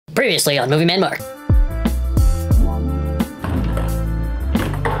Previously on Movie Man Mark.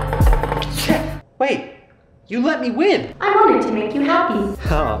 Shit! Wait, you let me win! I wanted to make you happy.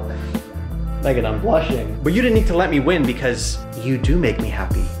 Oh, Megan, I'm blushing. But you didn't need to let me win because you do make me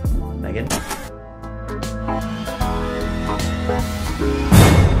happy, Megan.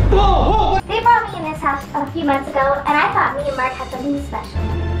 Whoa, whoa! They brought me in this house a few months ago, and I thought me and Mark had something special.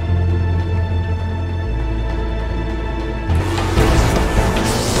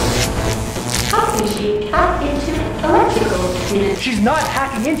 How can she hack into electrical units? She's not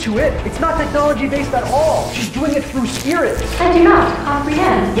hacking into it. It's not technology-based at all. She's doing it through spirit. I do not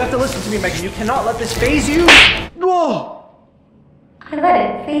comprehend. You have to listen to me, Megan. You cannot let this phase you. Whoa! I let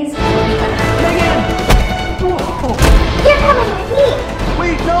it phase me. Megan! Whoa! You're coming with me!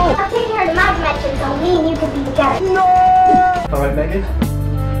 Wait, no! I'm taking her to my dimension so me and you can be together. No! Alright, Megan.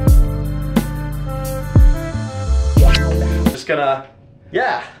 Just gonna...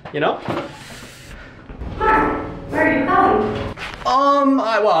 Yeah, you know? Mark, where are you going?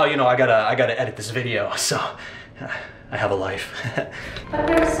 Well, you know, I gotta edit this video, so I have a life. But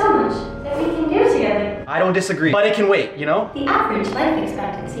there's so much that we can do together. I don't disagree, but it can wait, you know? The average life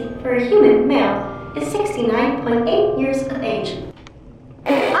expectancy for a human male is 69.8 years of age.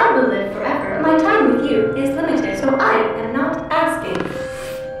 If I will live forever, my time with you is limited, so I am not asking.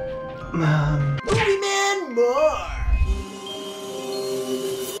 Movie Man Mark!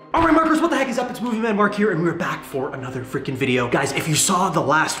 Alright Markers, what the heck is up? It's Movie Man Mark here, and we're back for another freaking video. Guys, if you saw the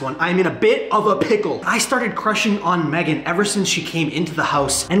last one, I'm in a bit of a pickle. I started crushing on Megan ever since she came into the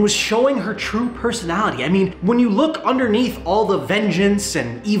house and was showing her true personality. I mean, when you look underneath all the vengeance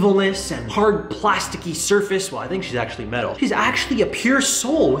and evilness and hard plasticky surface, well, I think she's actually metal. She's actually a pure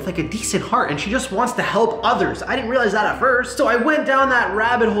soul with like a decent heart, and she just wants to help others. I didn't realize that at first. So I went down that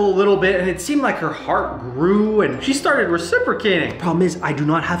rabbit hole a little bit, and it seemed like her heart grew and she started reciprocating. Problem is, I do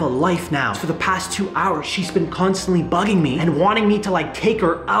not have a life now. For the past 2 hours, she's been constantly bugging me and wanting me to like take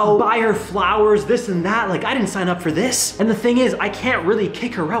her out, buy her flowers, this and that. Like, I didn't sign up for this. And the thing is, I can't really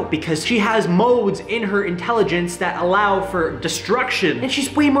kick her out because she has modes in her intelligence that allow for destruction. And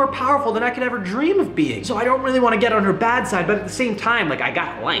she's way more powerful than I could ever dream of being. So I don't really want to get on her bad side, but at the same time, like, I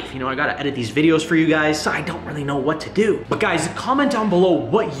got a life, you know, I gotta edit these videos for you guys, so I don't really know what to do. But guys, comment down below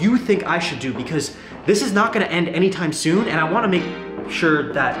what you think I should do, because this is not gonna end anytime soon, and I wanna make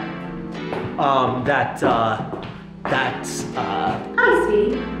sure that Hi,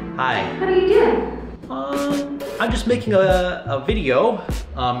 sweetie. Hi. What are you doing? I'm just making a video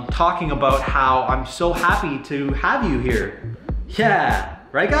talking about how I'm so happy to have you here. Yeah,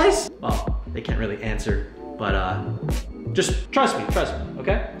 right guys? Well, they can't really answer, but just trust me,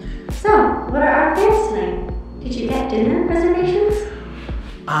 okay? So, what are our plans tonight? Did you get dinner reservations?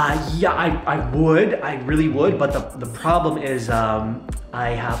 Yeah, I really would, but the problem is,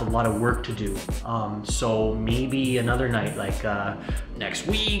 I have a lot of work to do. So maybe another night, like next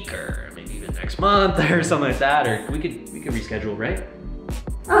week, or maybe even next month, or something like that, or we could reschedule, right?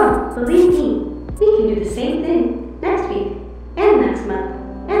 Oh, believe me, we can do the same thing next week, and next month,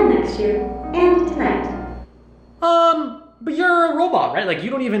 and next year, and tonight. But you're a robot, right? Like, you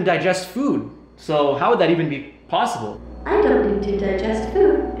don't even digest food. So how would that even be possible? I don't need to digest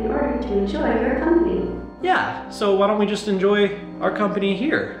food in order to enjoy your company. Yeah, so why don't we just enjoy our company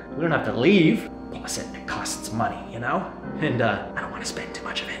here? We don't have to leave. Plus, it costs money, you know? And I don't want to spend too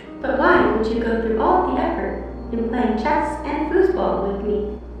much of it. But why would you go through all the effort in playing chess and foosball with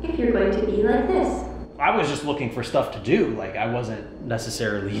me if you're going to be like this? I was just looking for stuff to do. Like, I wasn't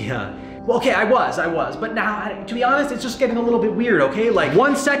necessarily, well, okay, I was, but now, to be honest, it's just getting a little bit weird, okay? Like,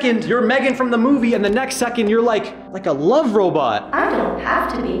 1 second, you're Megan from the movie, and the next second, you're like a love robot. I don't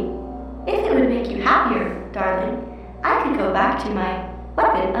have to be. If it would make you happier, darling, I could go back to my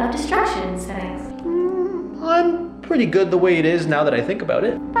weapon of destruction settings. I'm pretty good the way it is now that I think about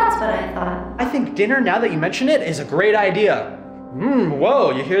it. That's what I thought. I think dinner, now that you mention it, is a great idea.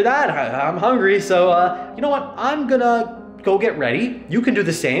 Whoa, you hear that? I'm hungry, so, you know what? I'm gonna go get ready. You can do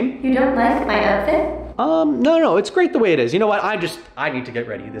the same. You don't like my outfit? No, it's great the way it is. You know what? I need to get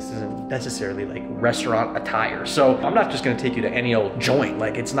ready. This isn't necessarily like restaurant attire. So I'm not just gonna take you to any old joint.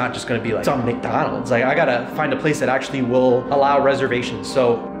 Like, it's not just gonna be like some McDonald's. Like, I gotta find a place that actually will allow reservations.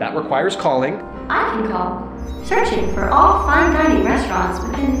 So that requires calling. I can call. Searching for all fine dining restaurants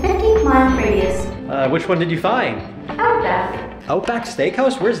within 50-mile radius. Which one did you find? Outback. Outback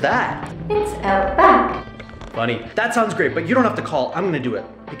Steakhouse? Where's that? It's Outback. Funny. That sounds great, but you don't have to call. I'm gonna do it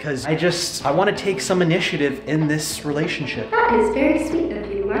because I want to take some initiative in this relationship. That is very sweet of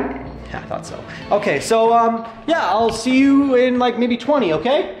you, Mark. Yeah, I thought so. Okay, so yeah, I'll see you in like maybe 20,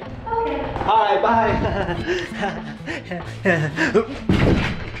 okay? Okay. All right, bye.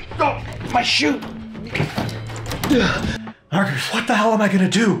 my shoe. Marcus, what the hell am I gonna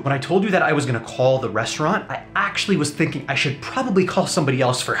do? When I told you that I was gonna call the restaurant, I actually was thinking I should probably call somebody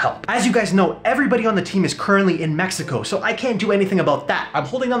else for help. As you guys know, everybody on the team is currently in Mexico, so I can't do anything about that. I'm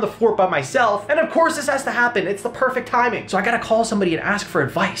holding down the fort by myself, and of course this has to happen. It's the perfect timing. So I gotta call somebody and ask for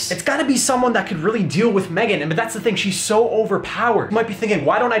advice. It's gotta be someone that could really deal with Megan, but that's the thing, she's so overpowered. You might be thinking,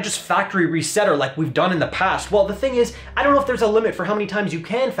 why don't I just factory reset her like we've done in the past? Well, the thing is, I don't know if there's a limit for how many times you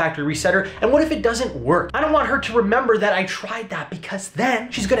can factory reset her, and what if it doesn't work? I don't want her to remember that I tried that, because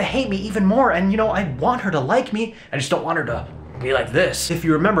then she's gonna hate me even more, and you know, I want her to like me, I just don't want her to be like this. If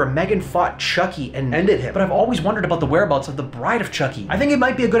you remember, Megan fought Chucky and ended him, but I've always wondered about the whereabouts of the bride of Chucky. I think it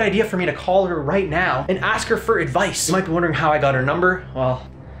might be a good idea for me to call her right now and ask her for advice. You might be wondering how I got her number. Well,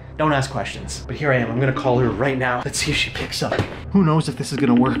 don't ask questions. But here I am, I'm gonna call her right now. Let's see if she picks up. Who knows if this is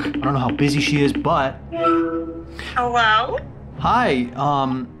gonna work. I don't know how busy she is, but... Hello?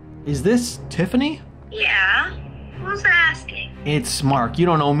 Hi, is this Tiffany? Yeah? Who's asking? It's Mark. You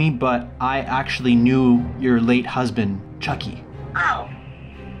don't know me, but I actually knew your late husband, Chucky. Oh.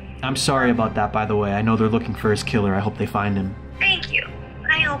 I'm sorry about that, by the way. I know they're looking for his killer. I hope they find him. Thank you.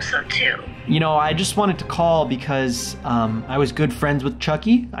 I hope so too. You know, I just wanted to call because I was good friends with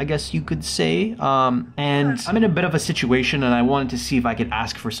Chucky, I guess you could say. And I'm in a bit of a situation, and I wanted to see if I could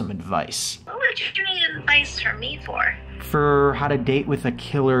ask for some advice. What would you need advice from me for? For how to date with a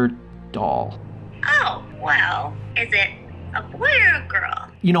killer doll. Oh, well, is it a boy or a girl?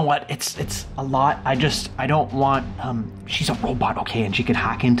 You know what? It's a lot. I don't want, she's a robot, okay? And she can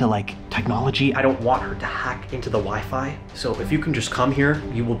hack into like technology. I don't want her to hack into the Wi-Fi. So if you can just come here,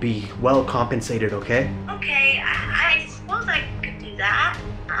 you will be well compensated, okay? Okay, I suppose I could do that.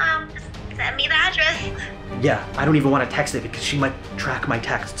 Just send me the address. Yeah, I don't even want to text it because she might track my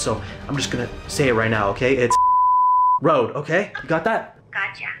text. So I'm just gonna say it right now, okay? It's road, okay? You got that?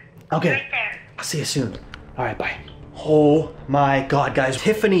 Gotcha. Okay. Right there. I'll see you soon. All right, bye. Oh my God, guys.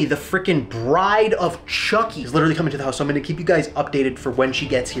 Tiffany, the freaking bride of Chucky, is literally coming to the house. So I'm gonna keep you guys updated for when she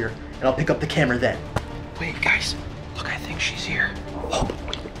gets here, and I'll pick up the camera then. Wait, guys. Look, I think she's here. Oh,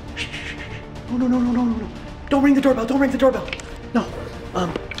 wait. Shh, shh, shh. No. Don't ring the doorbell. Don't ring the doorbell. No.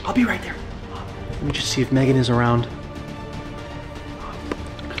 I'll be right there. Let me just see if Megan is around.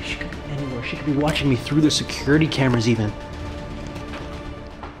 She could be anywhere. She could be watching me through the security cameras even.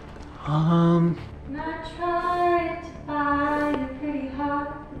 Not trying to buy a pretty heart,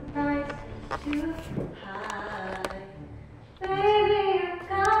 the price too high. Baby, you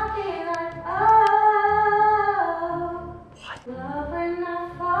got me like, oh. What? Love when I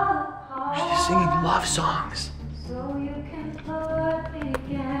fall apart. She's singing love songs. So you can put me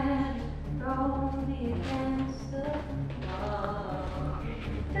again, throw me against the wall.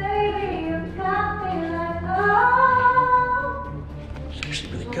 Baby, you got me like, oh. It's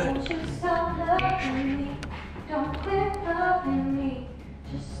actually really good. Don't you stop loving me, don't quit loving me,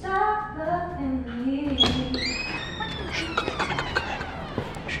 just stop loving me. Come in.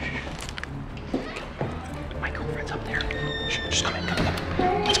 My girlfriend's up there. Just come in.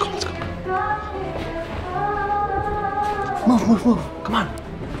 Let's go. Move. Come on.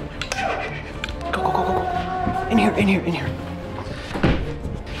 Go. In here.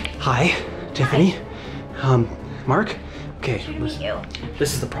 Hi, Tiffany. Mark? Okay, listen.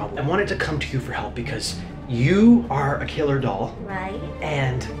 This is the problem. I wanted to come to you for help because you are a killer doll. Right.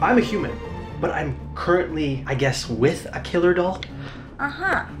 And I'm a human, but I'm currently, I guess, with a killer doll.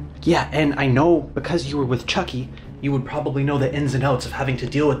 Uh-huh. Yeah, and I know because you were with Chucky, you would probably know the ins and outs of having to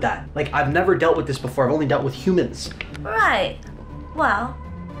deal with that. Like, I've never dealt with this before. I've only dealt with humans. Right. Well,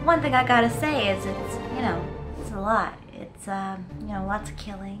 one thing I gotta say is it's a lot. It's, lots of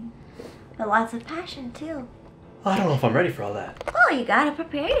killing, but lots of passion too. I don't know if I'm ready for all that. Well, you gotta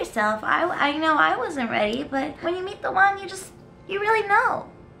prepare yourself. I know I wasn't ready, but when you meet the one, you really know,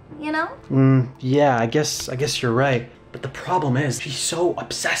 you know? Yeah, I guess you're right. But the problem is, she's so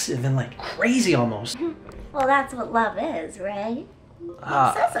obsessive and like crazy almost. Well, that's what love is, right? You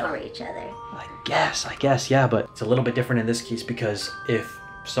obsess over each other. I guess, yeah, but it's a little bit different in this case because if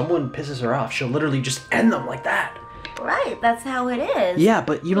someone pisses her off, she'll literally just end them like that. Right, that's how it is. Yeah,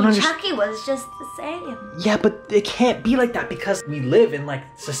 but you don't understand. Chucky was just the same. Yeah, but it can't be like that because we live in like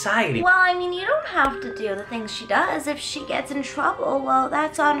society. Well, I mean, you don't have to do the things she does. If she gets in trouble, well,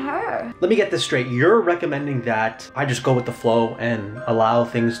 that's on her. Let me get this straight. You're recommending that I just go with the flow and allow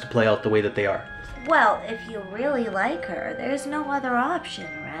things to play out the way that they are. Well, if you really like her, there's no other option,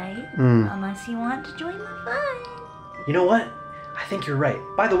 right? Unless you want to join the fun. You know what? I think you're right.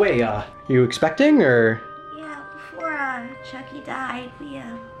 By the way, you expecting or? Yeah, before Chucky died,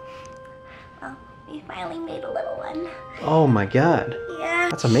 We finally made a little one. Oh my God. Yeah.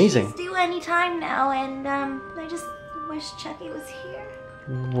 That's amazing. She's due any time now, and I just wish Chucky was here.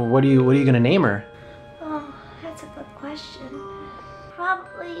 Well, what are you gonna name her? Oh, that's a good question.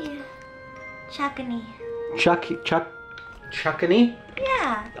 Probably Chuckany. Chuckany?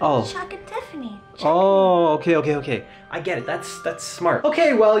 Yeah. Oh. Chuck and Tiffany. Oh, okay. I get it. That's smart.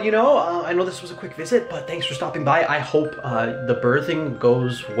 Okay, well, you know, I know this was a quick visit, but thanks for stopping by. I hope the birthing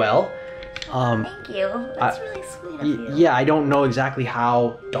goes well. Thank you. That's really sweet of you. Yeah, I don't know exactly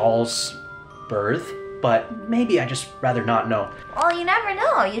how dolls birth, but maybe I just rather not know. Well, you never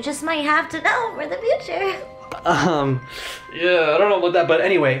know. You just might have to know for the future. Yeah, I don't know about that, but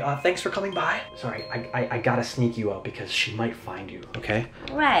anyway, thanks for coming by. Sorry, I gotta sneak you out because she might find you, okay?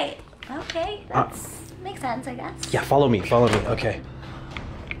 Right. Okay, makes sense, I guess. Yeah, follow me, okay.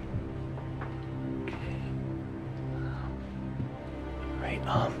 Right,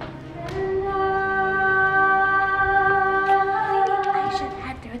 Maybe I should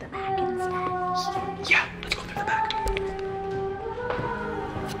head through the back instead. yeah, let's go through the back.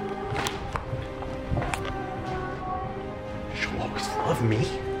 She'll always love me.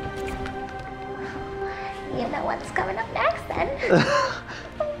 You know what's coming up next then.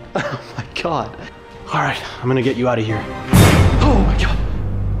 Oh my God. All right, I'm gonna get you out of here. Oh my God.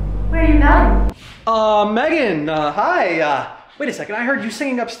 Where are you going? Megan, hi. Wait a second, I heard you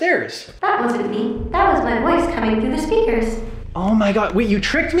singing upstairs. That wasn't me. That was my voice coming through the speakers. Oh my God, wait, you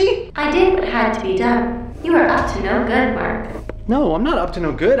tricked me? I did what had to be done. You are up to no good, Mark. No, I'm not up to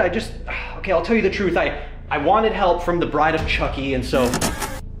no good. Okay, I'll tell you the truth. I wanted help from the bride of Chucky, and so...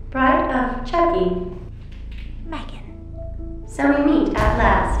 Bride of Chucky. Megan. So we meet at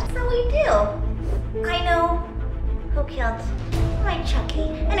last. So we do. I know who killed my Chucky,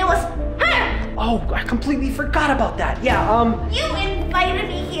 and it was her! Oh, I completely forgot about that. Yeah, You invited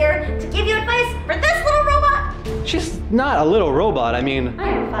me here to give you advice for this little robot? she's not a little robot. I mean, I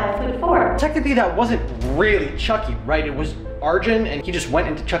am 5'4". technically that wasn't really Chucky, right? It was Arjun, and he just went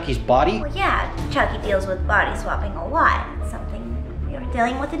into Chucky's body. Well, yeah, Chucky deals with body swapping a lot. It's something we were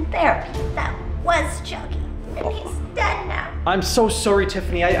dealing with in therapy. That was Chucky, and he's dead now. I'm so sorry,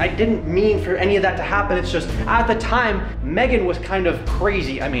 Tiffany. I didn't mean for any of that to happen. It's just, at the time, Megan was kind of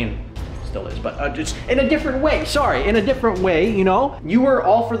crazy. I mean, still is, but just in a different way. Sorry, in a different way, you know? You were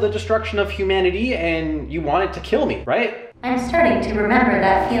all for the destruction of humanity, and you wanted to kill me, right? I'm starting to remember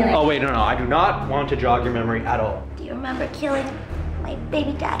that feeling. Oh, wait, no, I do not want to jog your memory at all. Do you remember killing my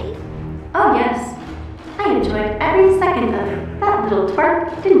baby daddy? Oh yes. I enjoyed every second of it. That little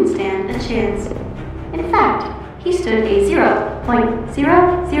twerp didn't stand a chance. In fact, he stood a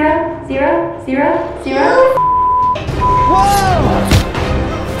 0.00000. Whoa!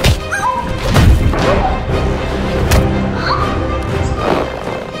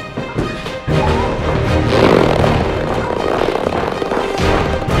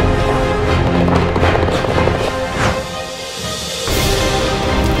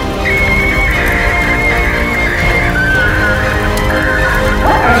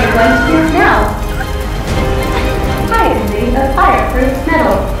 What are you going to do now? I am made of fireproof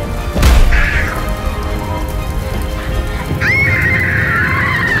metal.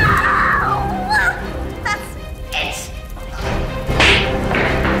 That's it.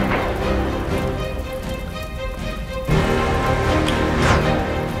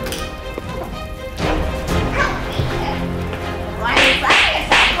 Why are you slapping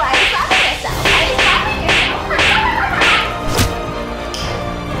yourself? Why are you slapping yourself? Why are you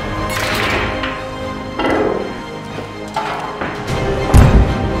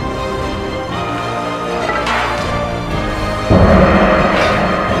yourself?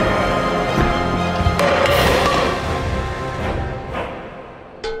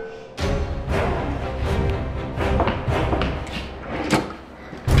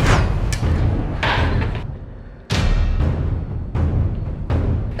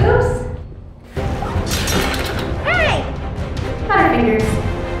 Oops. Hey! Butterfingers.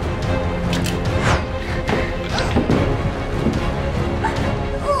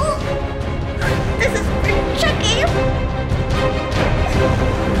 This is for Chucky.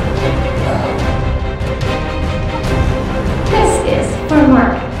 This is for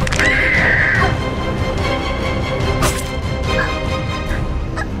Mark.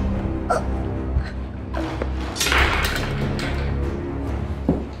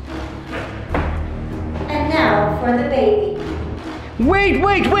 And now for the baby. Wait,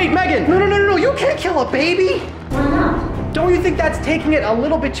 Megan! No, you can't kill a baby! Why not? Don't you think that's taking it a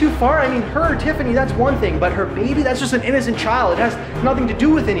little bit too far? I mean, her, Tiffany, that's one thing, but her baby, that's just an innocent child. It has nothing to do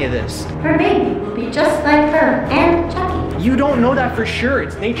with any of this. Her baby will be just like her and Chucky. You don't know that for sure.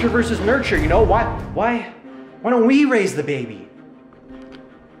 It's nature versus nurture, you know? Why don't we raise the baby?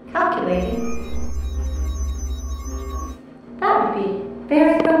 Calculating. That would be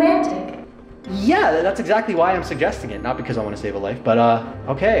very romantic. Yeah, that's exactly why I'm suggesting it. Not because I want to save a life, but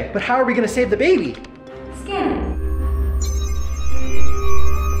okay. But how are we gonna save the baby? Scanning.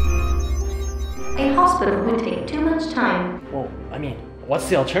 A hospital would take too much time. Well, I mean, what's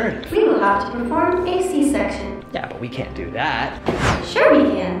the alternative? We will have to perform a C-section. Yeah, but we can't do that. Sure we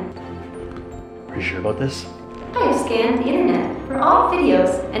can. Are you sure about this? I have scanned the internet for all videos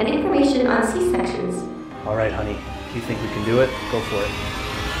and information on C-sections. All right, honey. If you think we can do it, go for it.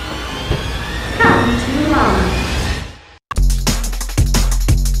 Come to mama.